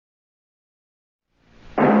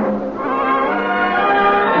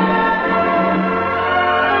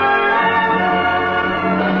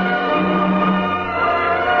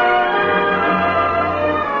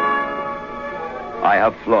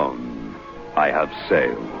I have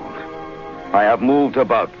sailed. I have moved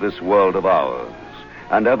about this world of ours,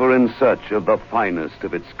 and ever in search of the finest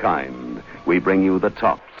of its kind, we bring you the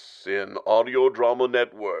tops in audio drama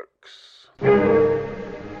networks.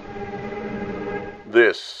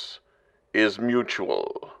 This is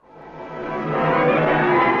Mutual.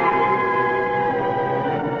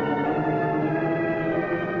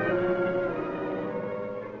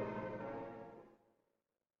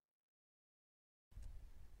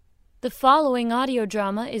 The following audio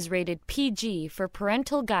drama is rated PG for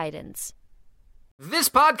parental guidance. This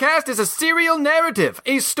podcast is a serial narrative,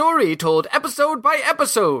 a story told episode by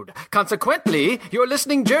episode. Consequently, your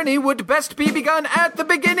listening journey would best be begun at the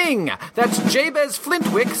beginning. That's Jabez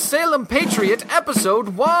Flintwick, Salem Patriot,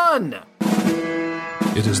 Episode 1.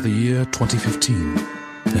 It is the year 2015,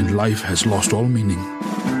 and life has lost all meaning.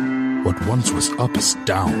 What once was up is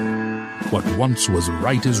down. What once was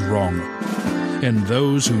right is wrong. And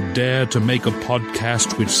those who dare to make a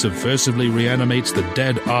podcast which subversively reanimates the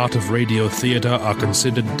dead art of radio theater are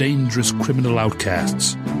considered dangerous criminal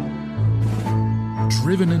outcasts.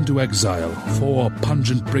 Driven into exile, 4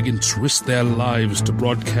 pungent brigands risked their lives to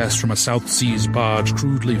broadcast from a South Seas barge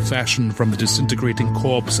crudely fashioned from the disintegrating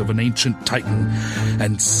corpse of an ancient titan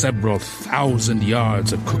and several thousand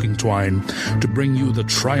yards of cooking twine to bring you the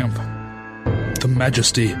triumph, the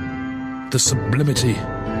majesty, the sublimity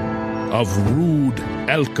of rude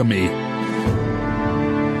alchemy.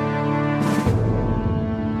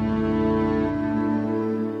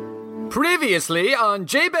 Previously on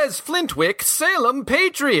Jabez Flintwick, Salem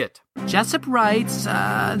Patriot. Jessup writes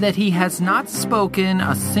that he has not spoken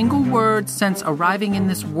a single word since arriving in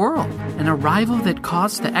this world, an arrival that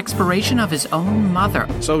caused the expiration of his own mother.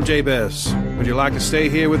 So, Jabez, would you like to stay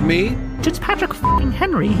here with me? Fitzpatrick f***ing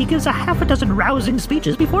Henry, he gives a half a dozen rousing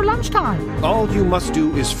speeches before lunchtime. All you must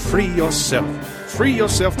do is free yourself. Free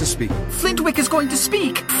yourself to speak. Flintwick is going to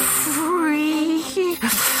speak. Free.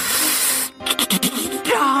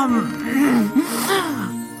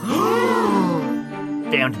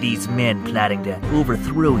 Down to these men plotting to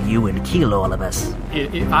overthrow you and kill all of us.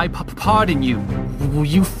 If I pardon you, will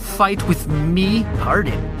you fight with me?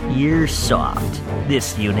 Pardon? You're soft.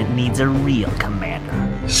 This unit needs a real commander.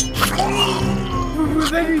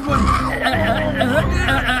 Will anyone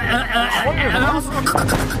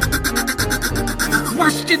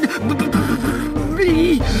question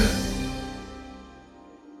me?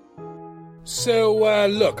 So,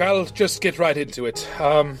 look, I'll just get right into it.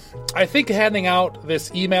 I think handing out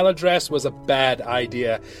this email address was a bad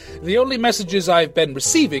idea. The only messages I've been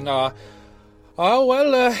receiving are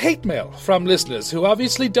hate mail from listeners who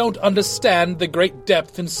obviously don't understand the great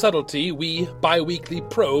depth and subtlety we bi-weekly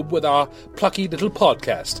probe with our plucky little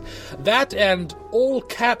podcast. That and all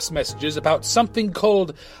caps messages about something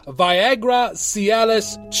called Viagra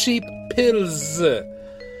Cialis cheap pills.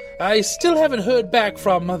 I still haven't heard back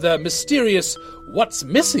from the mysterious What's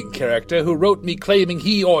Missing character who wrote me claiming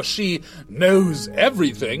he or she knows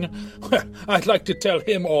everything. I'd like to tell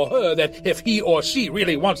him or her that if he or she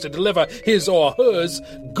really wants to deliver his or hers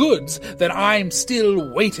goods, then I'm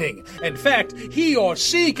still waiting. In fact, he or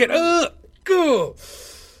she can...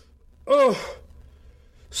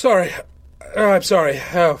 Sorry. I'm sorry.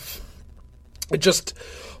 It just...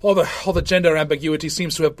 All the gender ambiguity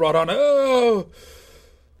seems to have brought on...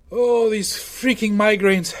 Oh, these freaking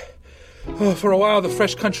migraines. Oh, for a while, the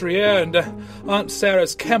fresh country air and Aunt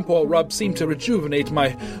Sarah's Campor rub seemed to rejuvenate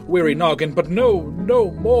my weary noggin, but no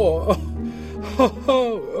more.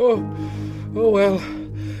 Oh, well.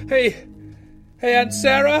 Hey, Aunt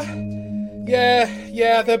Sarah?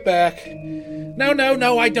 Yeah, they're back.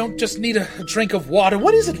 No, I don't just need a drink of water.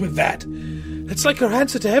 What is it with that? It's like her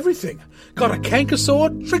answer to everything. Got a canker sore?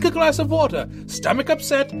 Drink a glass of water. Stomach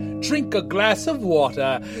upset? Drink a glass of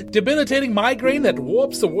water. Debilitating migraine that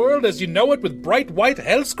warps the world as you know it with bright white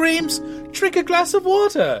hell screams? Drink a glass of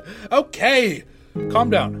water. Okay. Calm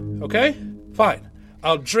down, okay? Fine.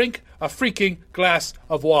 I'll drink a freaking glass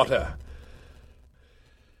of water.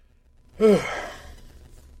 This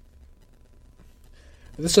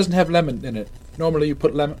doesn't have lemon in it. Normally you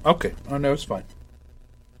put lemon... Okay. Oh, no, it's fine.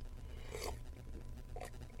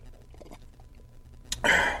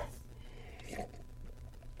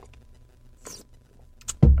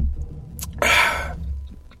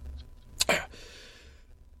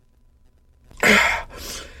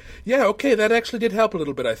 Yeah, okay, that actually did help a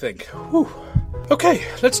little bit, I think. Whew. Okay,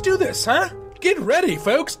 let's do this, huh? Get ready,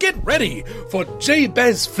 folks, get ready for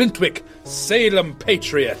Jabez Flintwick, Salem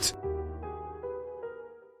Patriot.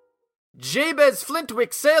 Jabez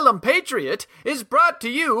Flintwick Salem Patriot is brought to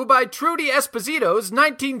you by Trudy Esposito's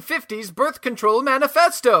 1950s birth control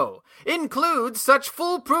manifesto. Includes such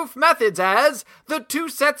foolproof methods as the 2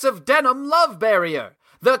 sets of denim love barrier,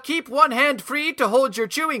 the keep one hand free to hold your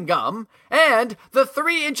chewing gum, and the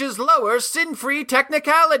 3 inches lower sin-free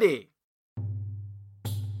technicality.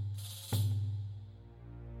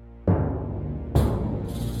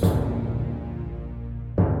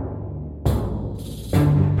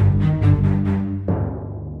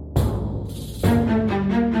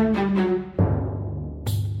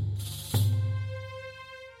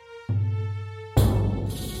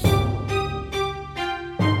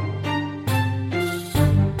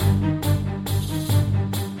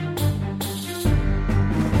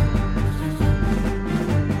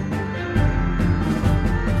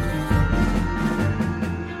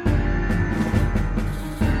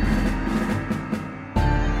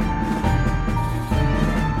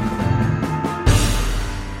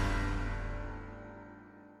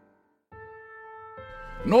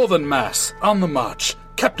 Northern Mass, on the march,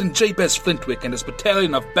 Captain Jabez Flintwick and his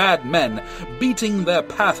battalion of bad men beating their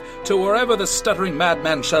path to wherever the stuttering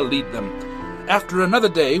madman shall lead them. After another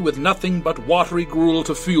day with nothing but watery gruel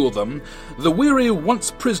to fuel them, the weary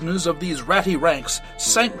once prisoners of these ratty ranks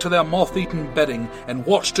sank to their moth-eaten bedding and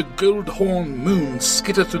watched a gold-horn moon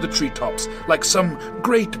skitter through the treetops like some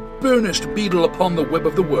great burnished beetle upon the web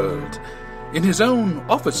of the world. In his own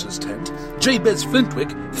officer's tent, Jabez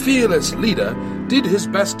Flintwick, fearless leader, did his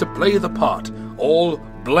best to play the part, all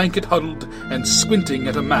blanket-huddled and squinting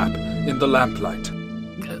at a map in the lamplight.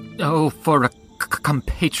 For a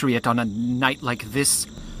compatriot on a night like this.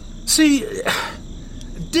 See,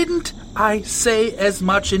 didn't I say as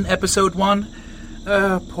much in episode 1?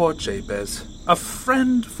 Poor Jabez. A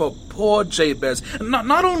friend for poor Jabez.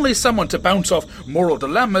 Not only someone to bounce off moral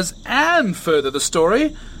dilemmas and further the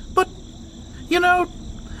story, but,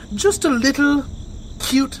 just a little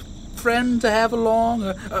cute friend to have along,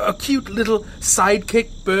 a cute little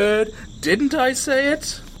sidekick bird. Didn't I say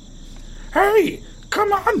it? Hey,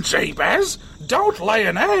 come on, Jabez. Don't lay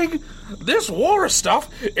an egg. This war stuff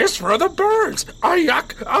is for the birds.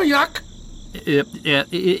 Yuck, yuck.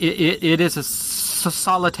 It is a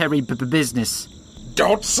solitary business.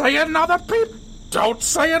 Don't say another peep. Don't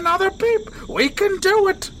say another peep. We can do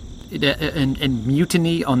it. And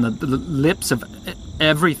mutiny on the lips of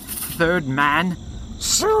every third man?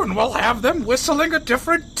 Soon we'll have them whistling a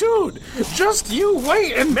different tune. Just you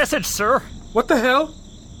wait and... Message, sir. What the hell?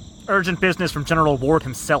 Urgent business from General Ward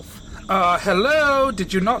himself. Hello?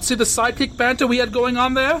 Did you not see the sidekick banter we had going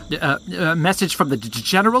on there? Message from the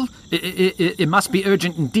General? It must be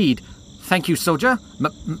urgent indeed. Thank you, soldier.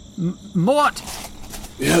 Mort!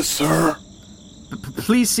 Yes, sir?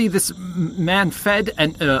 Please see this man fed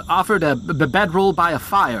and offered a bedroll by a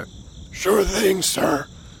fire. Sure thing, sir.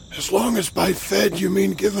 As long as by fed you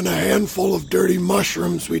mean given a handful of dirty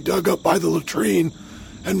mushrooms we dug up by the latrine,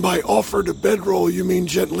 and by offered a bedroll you mean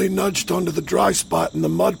gently nudged onto the dry spot in the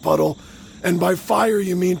mud puddle, and by fire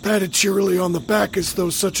you mean patted cheerily on the back as though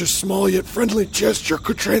such a small yet friendly gesture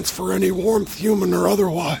could transfer any warmth, human or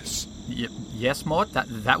otherwise. Yes, Mort,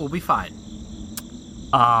 that will be fine.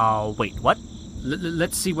 Wait, what?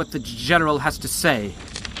 Let's see what the General has to say.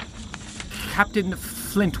 Captain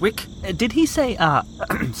Flintwick? Did he say,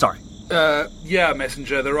 sorry. Yeah,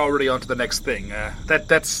 Messenger, they're already on to the next thing.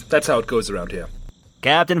 That's how it goes around here.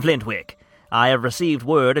 Captain Flintwick, I have received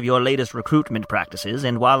word of your latest recruitment practices,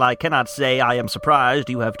 and while I cannot say I am surprised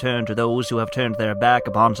you have turned to those who have turned their back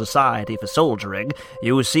upon society for soldiering,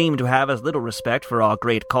 you seem to have as little respect for our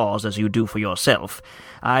great cause as you do for yourself.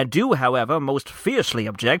 I do, however, most fiercely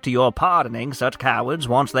object to your pardoning such cowards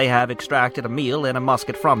once they have extracted a meal and a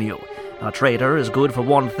musket from you. A traitor is good for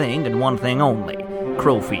one thing and one thing only: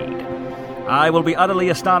 crow feed. I will be utterly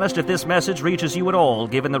astonished if this message reaches you at all,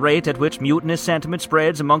 given the rate at which mutinous sentiment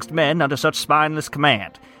spreads amongst men under such spineless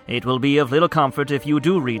command. It will be of little comfort if you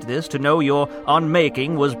do read this to know your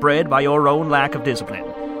unmaking was bred by your own lack of discipline.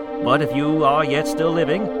 But if you are yet still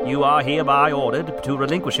living, you are hereby ordered to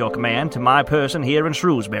relinquish your command to my person here in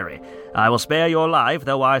Shrewsbury. I will spare your life,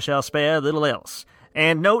 though I shall spare little else.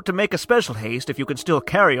 And note to make a special haste if you can still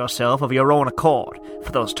carry yourself of your own accord,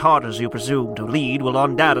 for those Tartars you presume to lead will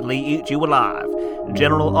undoubtedly eat you alive.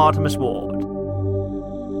 General Artemis Ward.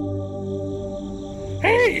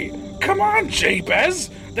 Hey, come on, Jabez.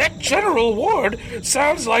 That General Ward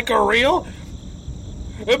sounds like a real...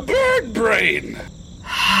 bird brain.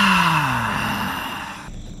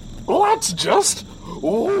 Let's just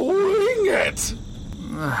wing it.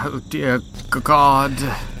 Oh, dear God.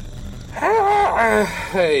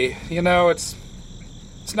 Hey,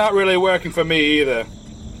 it's not really working for me either.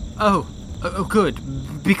 Oh, good.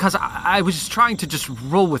 Because I was trying to just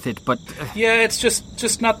roll with it, but... Yeah, it's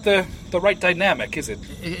just not the right dynamic, is it?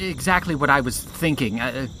 Exactly what I was thinking.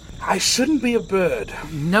 I shouldn't be a bird.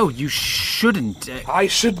 No, you shouldn't. I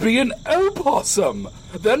should be an opossum.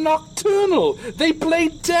 They're nocturnal. They play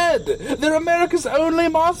dead. They're America's only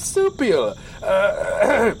marsupial.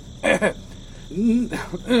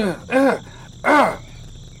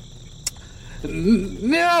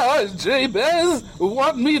 Now, Jabez,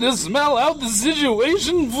 want me to smell out the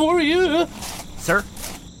situation for you? Sir?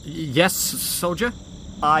 Yes, soldier?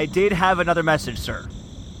 I did have another message, sir.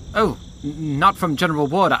 Oh, not from General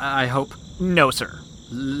Ward, I hope. No, sir.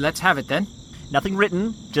 Let's have it, then. Nothing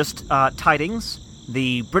written, just tidings.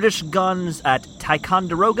 The British guns at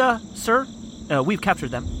Ticonderoga, sir? We've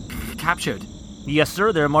captured them. Captured? Yes,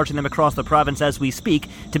 sir. They're marching them across the province as we speak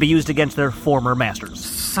to be used against their former masters.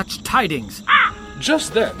 Such tidings.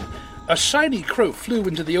 Just then, a shiny crow flew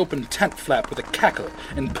into the open tent flap with a cackle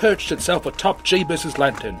and perched itself atop Jabez's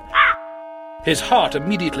lantern. His heart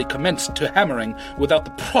immediately commenced to hammering without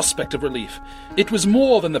the prospect of relief. It was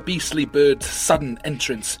more than the beastly bird's sudden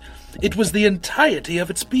entrance. It was the entirety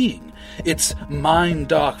of its being, its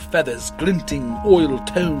mine-dark feathers glinting oil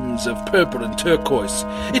tones of purple and turquoise,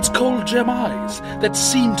 its cold gem eyes that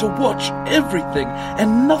seemed to watch everything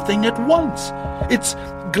and nothing at once, its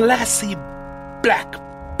glassy black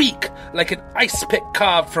beak like an ice pick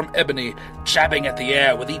carved from ebony, jabbing at the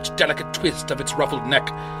air with each delicate twist of its ruffled neck.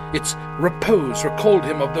 Its repose recalled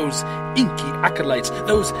him of those inky acolytes,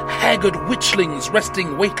 those haggard witchlings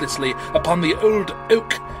resting weightlessly upon the old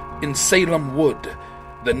oak in Salem Wood,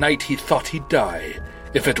 the night he thought he'd die,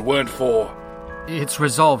 if it weren't for... It's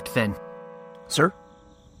resolved, then. Sir?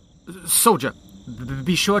 Soldier,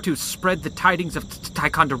 be sure to spread the tidings of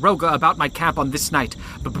Ticonderoga about my camp on this night,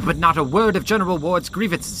 but not a word of General Ward's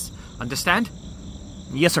grievances. Understand?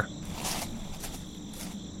 Yes, sir.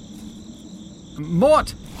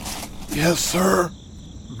 Mort! Yes, sir?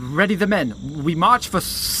 Ready the men. We march for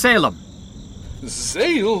Salem.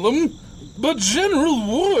 Salem? But General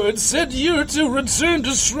Ward said you're to return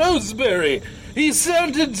to Shrewsbury. He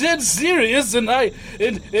sounded dead serious, and I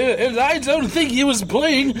don't think he was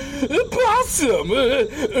playing possum.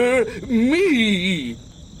 Me.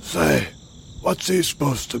 Say, what's he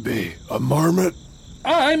supposed to be? A marmot?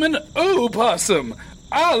 I'm an opossum.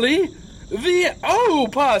 Ollie, the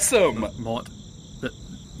opossum. Mort,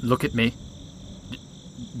 look at me.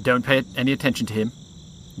 Don't pay any attention to him.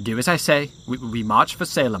 Do as I say. We march for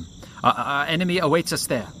Salem. Our enemy awaits us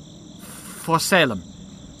there. For Salem.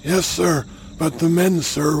 Yes, sir. But the men,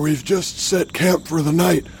 sir, we've just set camp for the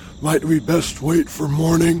night. Might we best wait for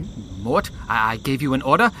morning? Mort, I gave you an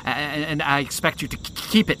order, and I expect you to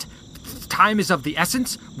keep it. Time is of the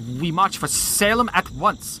essence. We march for Salem at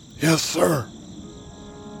once. Yes, sir.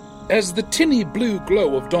 As the tinny blue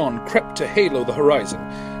glow of dawn crept to halo the horizon,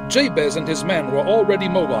 Jabez and his men were already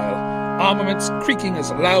mobile, armaments creaking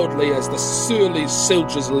as loudly as the surly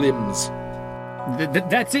soldier's limbs.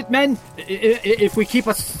 That's it, men. If we keep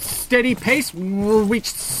a steady pace, we'll reach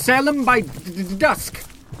Salem by dusk.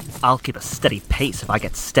 I'll keep a steady pace if I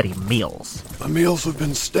get steady meals. The meals have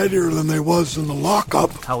been steadier than they was in the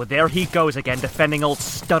lockup. Oh, there he goes again, defending old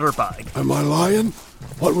Stutterbug. Am I lying?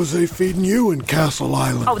 What was they feeding you in Castle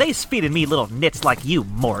Island? Oh, they's feeding me little nits like you,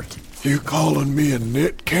 Mort. You calling me a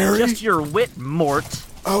nit, Carrie? Just your wit, Mort.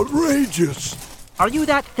 Outrageous. Are you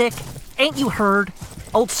that thick? Ain't you heard?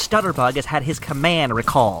 Old Stutterbug has had his command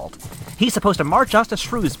recalled. He's supposed to march us to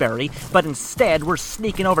Shrewsbury, but instead we're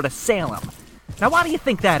sneaking over to Salem. Now, why do you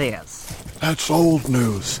think that is? That's old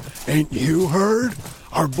news. Ain't you heard?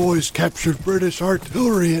 Our boys captured British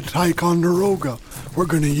artillery at Ticonderoga. We're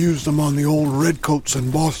going to use them on the old redcoats in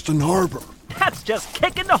Boston Harbor. That's just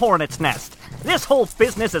kicking the hornet's nest. This whole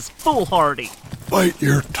business is foolhardy. Bite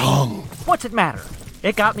your tongue. What's it matter?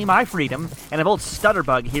 It got me my freedom, and if old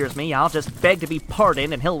Stutterbug hears me, I'll just beg to be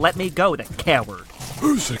pardoned and he'll let me go, the coward.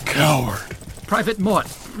 Who's a coward? Private Mort.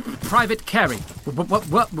 Private Carey.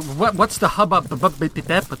 What's the hubbub? What's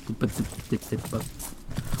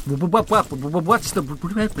the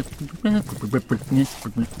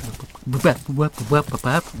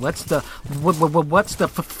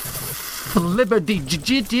liberty?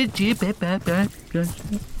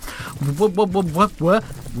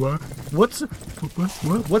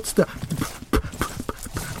 What's the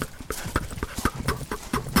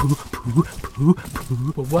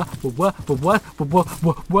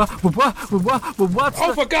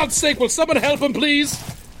Oh, for God's sake, will someone help him, please?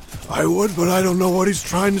 I would, but I don't know what he's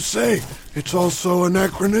trying to say. It's all so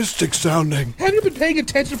anachronistic sounding. Have you been paying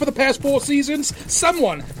attention for the past 4 seasons?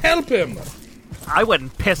 Someone help him! I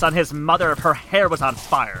wouldn't piss on his mother if her hair was on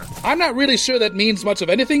fire. I'm not really sure that means much of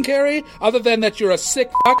anything, Carrie, other than that you're a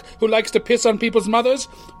sick fuck who likes to piss on people's mothers,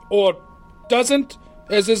 or doesn't,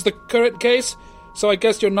 as is the current case. So I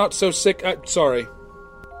guess you're not so sick. Sorry.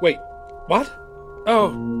 Wait, what?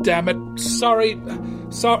 Oh, damn it. Sorry,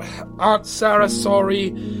 Aunt Sarah,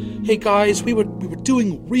 sorry. Hey guys, we were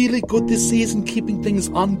doing really good this season, keeping things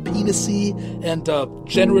un-penisy and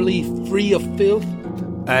generally free of filth.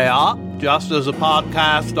 Yeah, just as a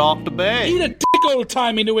podcast ought to be. Eat a dick,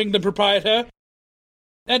 old-timey New England proprietor.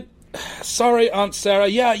 And, sorry, Aunt Sarah,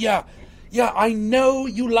 yeah, I know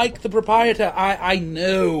you like the proprietor, I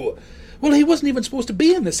know. Well, he wasn't even supposed to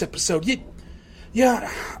be in this episode.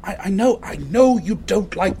 I know you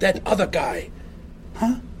don't like that other guy.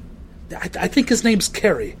 Huh? I think his name's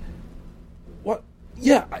Kerry. What?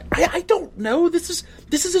 Yeah, I don't know. This is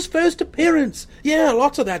his first appearance. Yeah,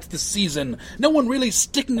 lots of that this season. No one really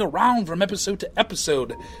sticking around from episode to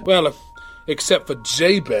episode. Well, except for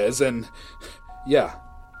Jabez and... Yeah,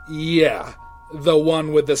 the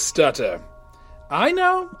one with the stutter. I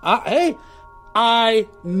know. I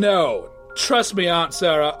know. Trust me, Aunt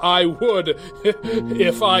Sarah, I would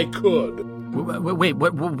if I could. Wait,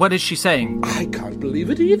 what is she saying? I can't believe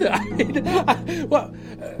it either.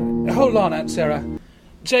 Hold on, Aunt Sarah.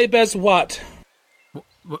 Jabez, what?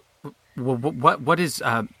 What is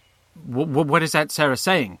Aunt Sarah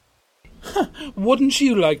saying? Wouldn't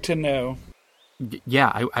you like to know?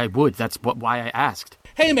 Yeah, I would. That's why I asked.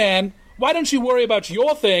 Hey, man, why don't you worry about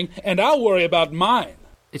your thing and I'll worry about mine?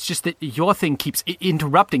 It's just that your thing keeps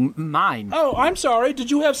interrupting mine. Oh, I'm sorry. Did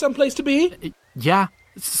you have someplace to be? Yeah.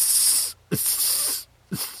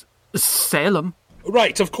 Salem.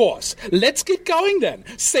 Right, of course. Let's get going then.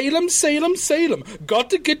 Salem. Got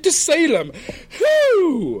to get to Salem.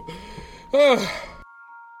 Whew!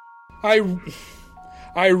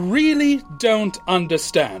 I really don't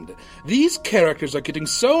understand. These characters are getting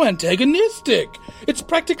so antagonistic. It's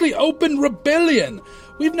practically open rebellion.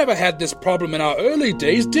 We've never had this problem in our early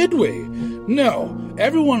days, did we? No.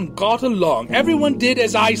 Everyone got along. Everyone did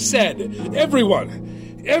as I said. Everyone.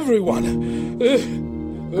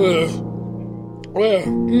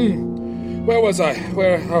 Where was I?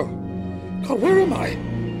 God, where am I?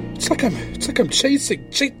 It's like I'm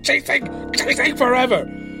chasing forever.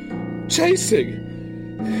 Chasing.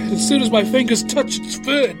 As soon as my fingers touch its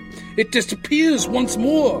fur, it disappears once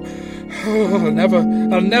more. I'll never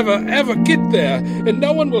ever get there, and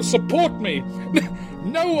no one will support me.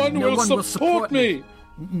 No one will support me.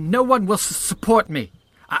 No one will support me.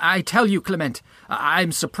 I tell you, Clement,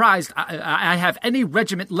 I'm surprised I have any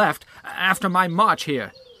regiment left after my march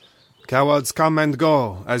here. Cowards come and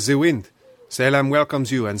go as the wind. Salem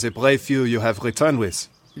welcomes you and the brave few you have returned with.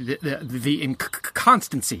 The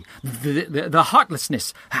inconstancy, the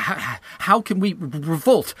heartlessness. How can we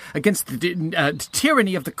revolt against the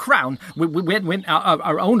tyranny of the crown when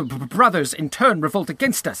our own brothers in turn revolt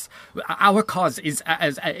against us? Our cause is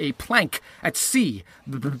as a plank at sea,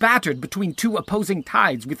 battered between two opposing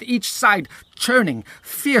tides, with each side churning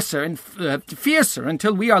fiercer and fiercer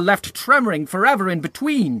until we are left tremoring forever in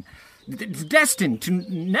between. Destined to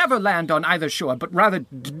never land on either shore, but rather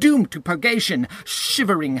doomed to purgation,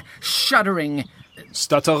 shivering, shuddering...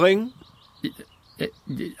 Stuttering?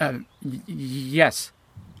 Yes.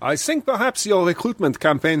 I think perhaps your recruitment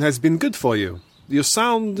campaign has been good for you. You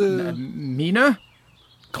sound... meaner?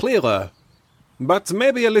 Clearer. But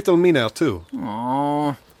maybe a little meaner, too.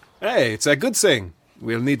 Aww. Hey, it's a good thing.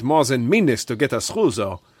 We'll need more than meanness to get us through,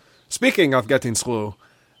 though. Speaking of getting through,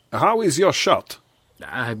 how is your shot?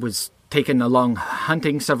 I was taken along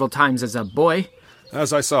hunting several times as a boy.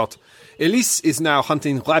 As I thought. Elise is now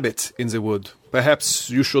hunting rabbit in the wood. Perhaps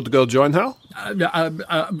you should go join her?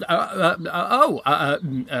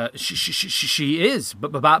 She is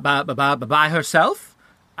by herself.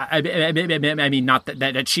 I mean, not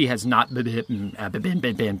that she has not been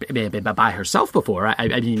by herself before. I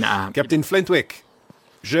mean, Captain Flintwick,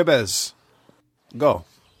 Jabez, go.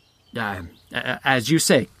 As you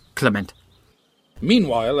say, Clement.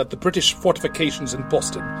 Meanwhile, at the British fortifications in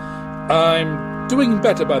Boston, I'm doing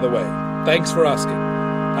better, by the way. Thanks for asking.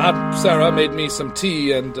 Aunt Sarah made me some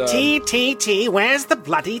tea and, Tea, where's the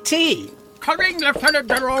bloody tea? Coming, Lieutenant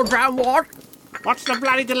General Bramwart. What's the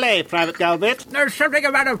bloody delay, Private Galbit? There's something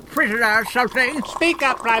about a prisoner or something. Speak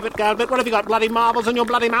up, Private Galbit. What have you got, bloody marbles in your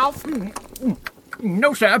bloody mouth?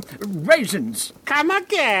 No, sir. Raisins. Come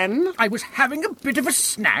again? I was having a bit of a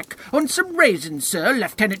snack on some raisins, sir,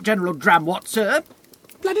 Lieutenant General Dramwart, sir.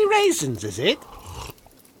 Bloody raisins, is it?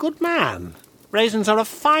 Good man. Raisins are a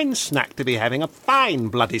fine snack to be having, a fine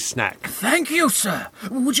bloody snack. Thank you, sir.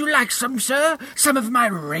 Would you like some, sir? Some of my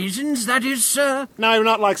raisins, that is, sir? No,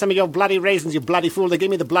 not like some of your bloody raisins, you bloody fool. They give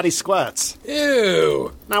me the bloody squirts.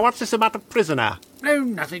 Ew. Now, what's this about the prisoner? Oh,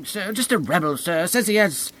 nothing, sir. Just a rebel, sir. Says he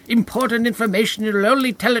has important information. He'll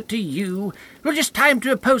only tell it to you. We'll just tie him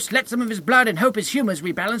to a post, let some of his blood, and hope his humour's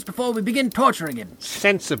rebalanced before we begin torturing him.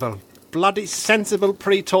 Sensible. Bloody sensible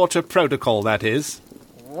pre-torture protocol, that is.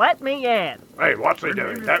 Let me in. Hey, what's he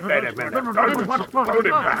doing? Don't let him in. Hold him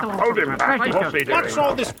back. Hold him back. What's he doing? What's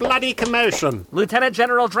all this bloody commotion? Lieutenant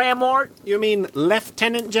General Dramwort? You mean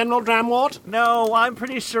Lieutenant General Dramwort? No, I'm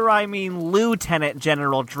pretty sure I mean Lieutenant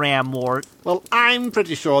General Dramwort. Well, I'm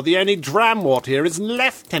pretty sure the only Dramwort here is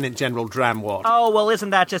Lieutenant General Dramwort. Oh, well,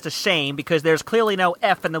 isn't that just a shame? Because there's clearly no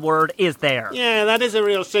F in the word, is there? Yeah, that is a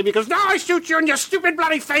real shame, because now I shoot you in your stupid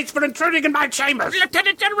bloody face for intruding in my chambers.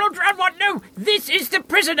 Lieutenant General Dramwort, no! This is the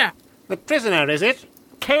prisoner! The prisoner, is it?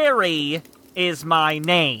 Carrie is my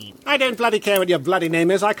name. I don't bloody care what your bloody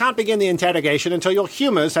name is. I can't begin the interrogation until your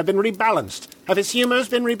humours have been rebalanced. Have his humours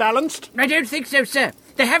been rebalanced? I don't think so, sir.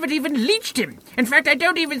 They haven't even leached him. In fact, I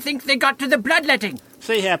don't even think they got to the bloodletting.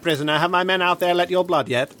 See here, prisoner, have my men out there let your blood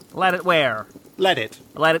yet? Let it where? Let it.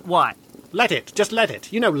 Let it what? Let it. Just let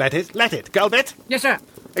it. You know let it. Let it. Gulbit? Yes, sir.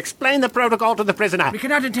 Explain the protocol to the prisoner. We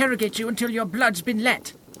cannot interrogate you until your blood's been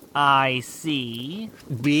let. I see.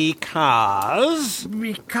 Because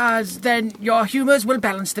then your humours will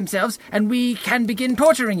balance themselves and we can begin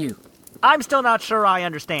torturing you. I'm still not sure I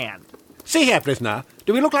understand. See here, prisoner.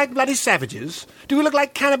 Do we look like bloody savages? Do we look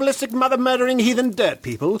like cannibalistic, mother-murdering, heathen dirt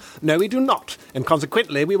people? No, we do not. And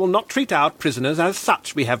consequently, we will not treat our prisoners as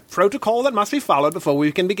such. We have protocol that must be followed before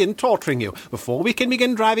we can begin torturing you. Before we can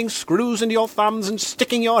begin driving screws into your thumbs and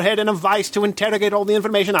sticking your head in a vice to interrogate all the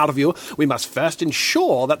information out of you, we must first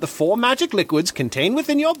ensure that the 4 magic liquids contained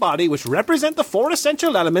within your body, which represent the 4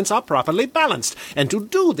 essential elements, are properly balanced. And to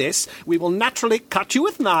do this, we will naturally cut you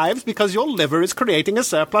with knives because your liver is creating a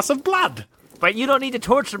surplus of blood. But you don't need to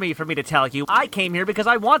torture me for me to tell you. I came here because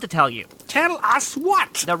I want to tell you. Tell us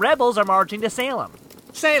what? The rebels are marching to Salem.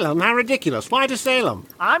 Salem? How ridiculous. Why to Salem?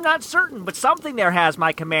 I'm not certain, but something there has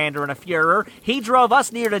my commander in a furor. He drove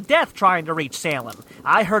us near to death trying to reach Salem.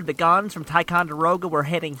 I heard the guns from Ticonderoga were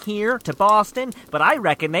heading here to Boston, but I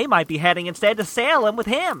reckon they might be heading instead to Salem with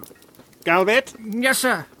him. Galbit? Yes,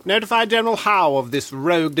 sir. Notify General Howe of this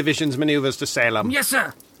rogue division's maneuvers to Salem. Yes,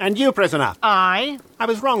 sir. And you, prisoner? I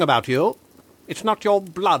was wrong about you. It's not your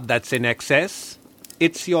blood that's in excess.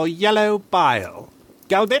 It's your yellow bile.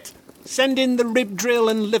 Galbit, send in the rib drill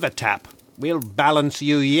and liver tap. We'll balance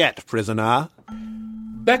you yet, prisoner.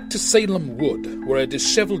 Back to Salem Wood, where a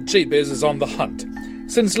disheveled Jabez is on the hunt.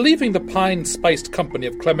 Since leaving the pine-spiced company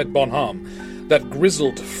of Clement Bonham, that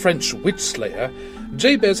grizzled French witch-slayer,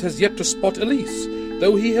 Jabez has yet to spot Elise,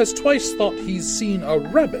 though he has twice thought he's seen a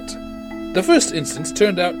rabbit. The first instance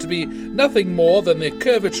turned out to be nothing more than the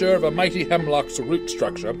curvature of a mighty hemlock's root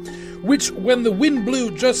structure, which, when the wind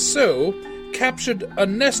blew just so, captured a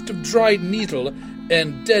nest of dried needle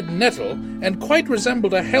and dead nettle, and quite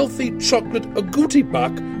resembled a healthy chocolate agouti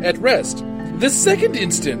buck at rest. The second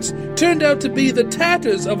instance turned out to be the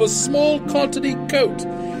tatters of a small cottony coat,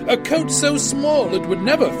 a coat so small it would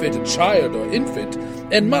never fit a child or infant,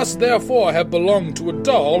 and must therefore have belonged to a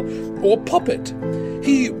doll or puppet.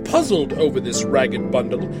 He puzzled over this ragged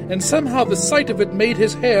bundle, and somehow the sight of it made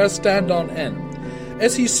his hair stand on end.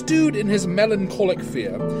 As he stewed in his melancholic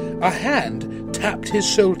fear, a hand tapped his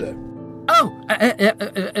shoulder. Oh,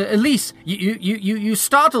 Elise, you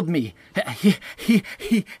startled me.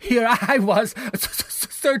 Here I was,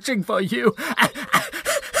 searching for you.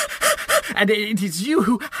 And it is you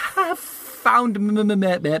who have found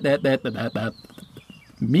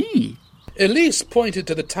me. Elise pointed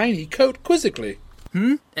to the tiny coat quizzically.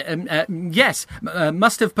 Yes,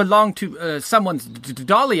 must have belonged to someone's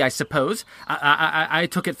dolly, I suppose. I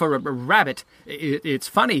took it for a rabbit. It's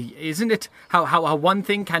funny, isn't it, how one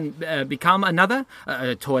thing can become another?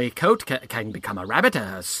 A toy coat can become a rabbit,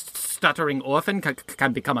 a stuttering orphan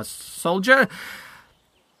can become a soldier.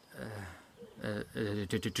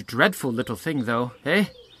 Dreadful little thing, though, eh?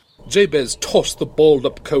 Jabez tossed the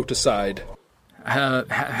balled-up coat aside.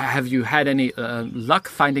 Have you had any luck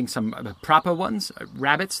finding some proper ones?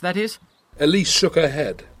 Rabbits, that is? Elise shook her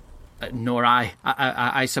head. Nor I.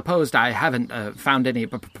 I supposed I haven't found any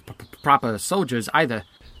proper soldiers either.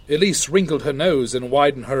 Elise wrinkled her nose and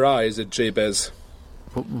widened her eyes at Jabez.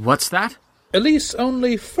 What's that? Elise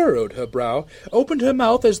only furrowed her brow, opened her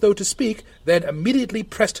mouth as though to speak, then immediately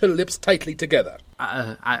pressed her lips tightly together.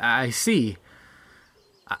 I see.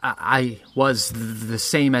 I was the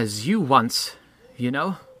same as you once, you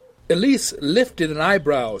know? Elise lifted an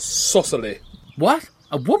eyebrow saucily. What?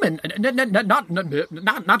 A woman?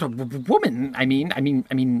 Not a woman. I mean,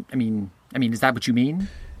 is that what you mean?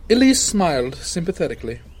 Elise smiled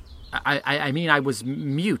sympathetically. I mean, I was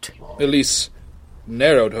mute. Elise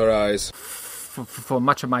narrowed her eyes. For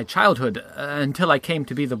much of my childhood, until I came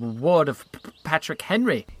to be the ward of Patrick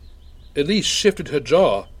Henry. Elise shifted her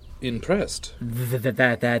jaw, impressed.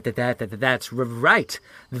 That's right.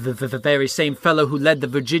 The very same fellow who led the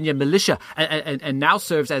Virginia militia and now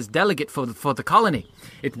serves as delegate for the colony.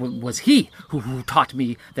 It was he who taught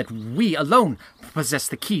me that we alone possess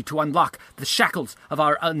the key to unlock the shackles of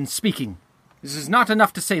our unspeaking. This is not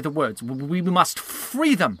enough to say the words. We must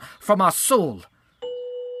free them from our soul.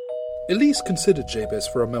 Elise considered Jabez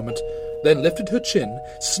for a moment, then lifted her chin,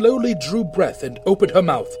 slowly drew breath, and opened her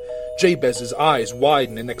mouth. Jabez's eyes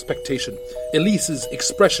widened in expectation. Elise's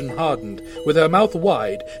expression hardened. With her mouth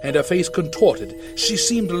wide and her face contorted, she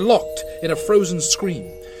seemed locked in a frozen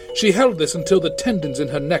scream. She held this until the tendons in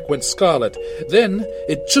her neck went scarlet. Then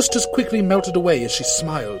it just as quickly melted away as she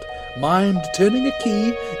smiled, mimed turning a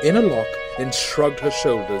key in a lock, and shrugged her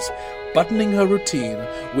shoulders, buttoning her routine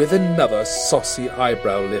with another saucy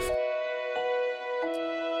eyebrow lift.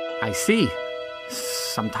 I see.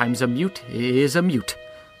 Sometimes a mute is a mute,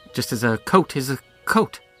 just as a coat is a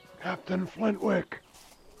coat. Captain Flintwick.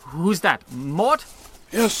 Who's that? Mort?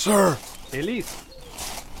 Yes, sir. Elise.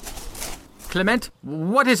 Clement,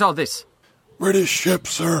 what is all this? British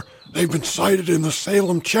ships, sir. They've been sighted in the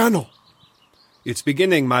Salem Channel. It's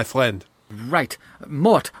beginning, my friend. Right.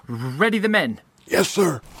 Mort, ready the men. Yes,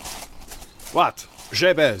 sir. What?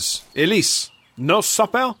 Jabez? Elise? No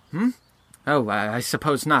supper? Oh, I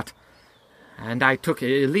suppose not. And I took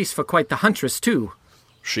Elise for quite the huntress, too.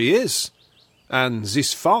 She is. And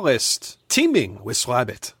this forest teeming with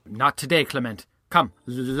rabbit. Not today, Clement. Come,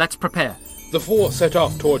 let's prepare. The four set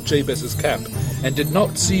off toward Jabez's camp, and did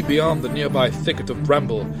not see beyond the nearby thicket of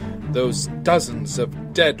bramble those dozens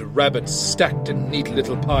of dead rabbits stacked in neat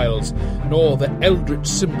little piles, nor the eldritch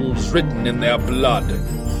symbols written in their blood.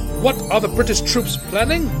 What are the British troops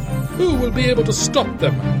planning? Who will be able to stop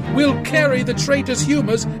them? Will Carrie the traitor's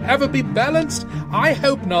humours ever be balanced? I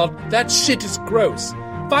hope not. That shit is gross.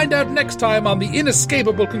 Find out next time on the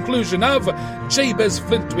inescapable conclusion of Jabez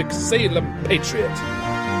Flintwick, Salem Patriot.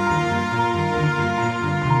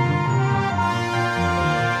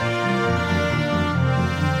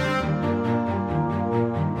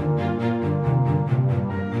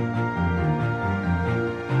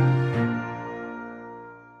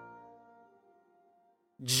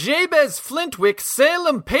 Jabez Flintwick,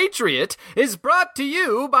 Salem Patriot is brought to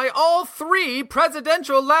you by all three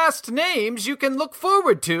presidential last names you can look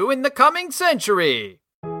forward to in the coming century.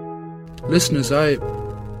 Listeners, I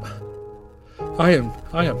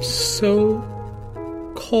am so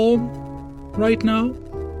calm right now.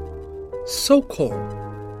 So calm.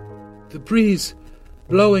 The breeze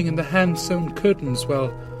blowing in the hand-sewn curtains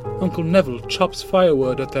while Uncle Neville chops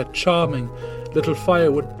firewood at that charming little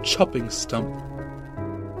firewood chopping stump.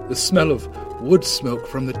 The smell of wood smoke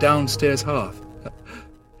from the downstairs hearth.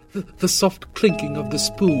 The soft clinking of the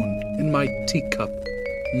spoon in my teacup.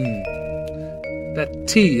 That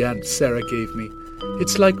tea Aunt Sarah gave me.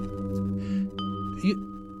 It's like...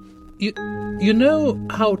 You know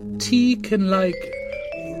how tea can, like,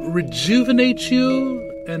 rejuvenate you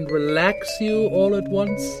and relax you all at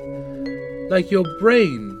once? Like your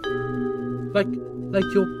brain. Like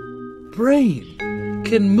your brain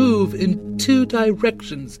can move in two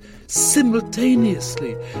directions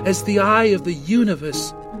simultaneously as the eye of the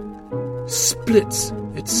universe splits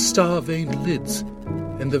its star-veined lids,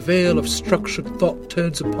 and the veil of structured thought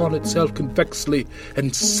turns upon itself convexly,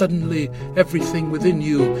 and suddenly everything within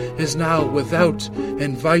you is now without,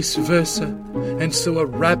 and vice versa. And so a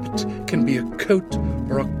rabbit can be a coat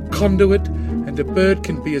or a conduit, and a bird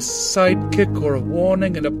can be a sidekick or a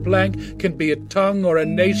warning, and a plank can be a tongue or a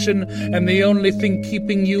nation, and the only thing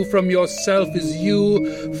keeping you from yourself is you.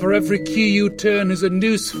 For every key you turn is a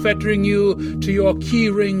noose fettering you to your key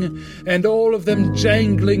ring, and all of them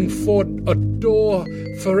jangling for a door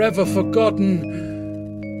forever forgotten.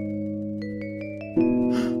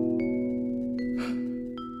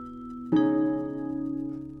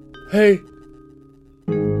 Hey,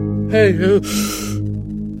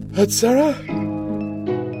 Aunt Sarah?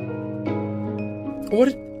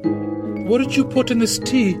 What did you put in this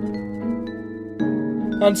tea?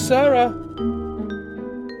 Aunt Sarah?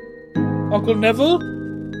 Uncle Neville?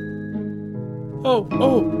 Oh.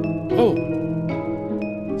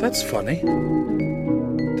 That's funny.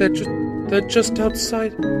 They're just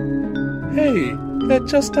outside. Hey, they're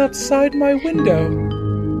just outside my window.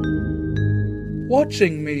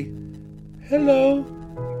 Watching me.